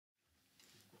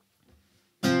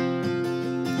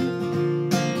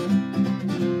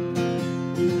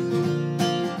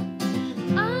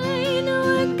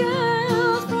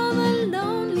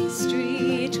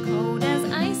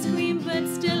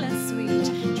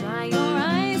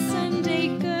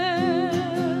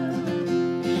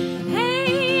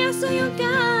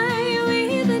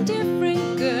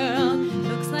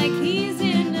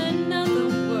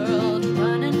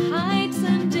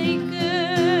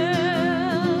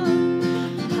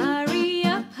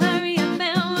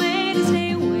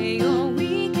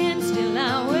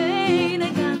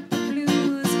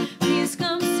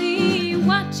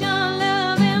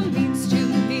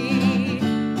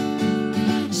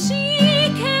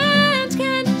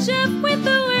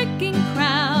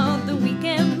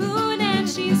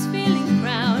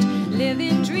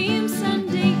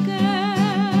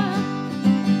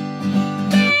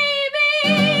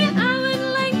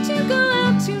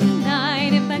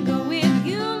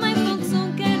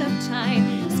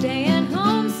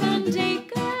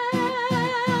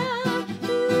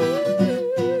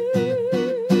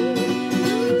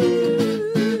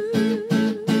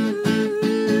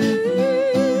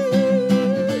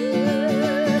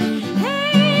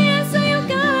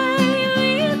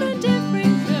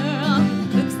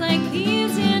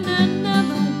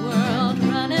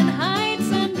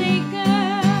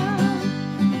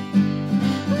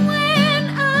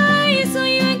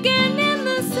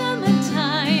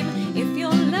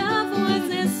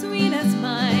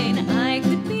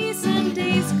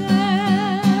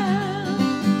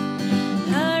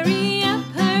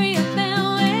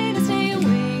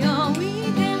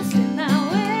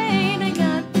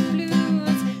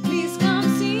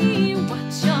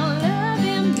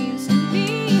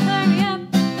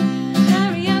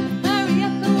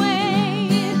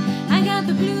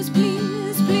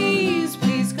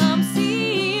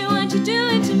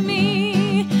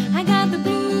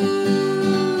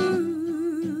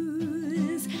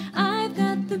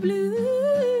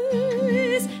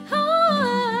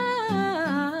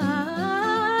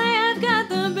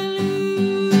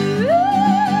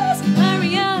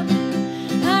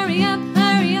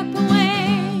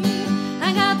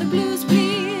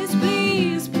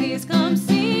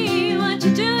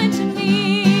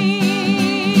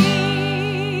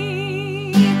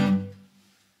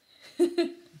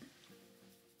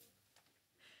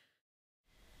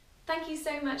Thank you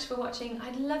so much for watching.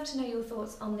 I'd love to know your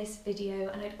thoughts on this video,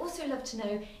 and I'd also love to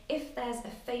know if there's a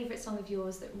favourite song of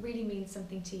yours that really means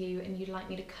something to you and you'd like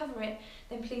me to cover it,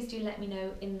 then please do let me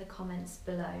know in the comments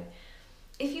below.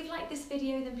 If you've liked this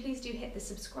video, then please do hit the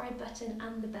subscribe button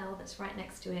and the bell that's right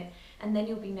next to it, and then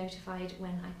you'll be notified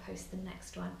when I post the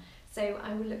next one. So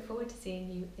I will look forward to seeing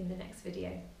you in the next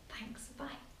video. Thanks,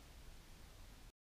 bye.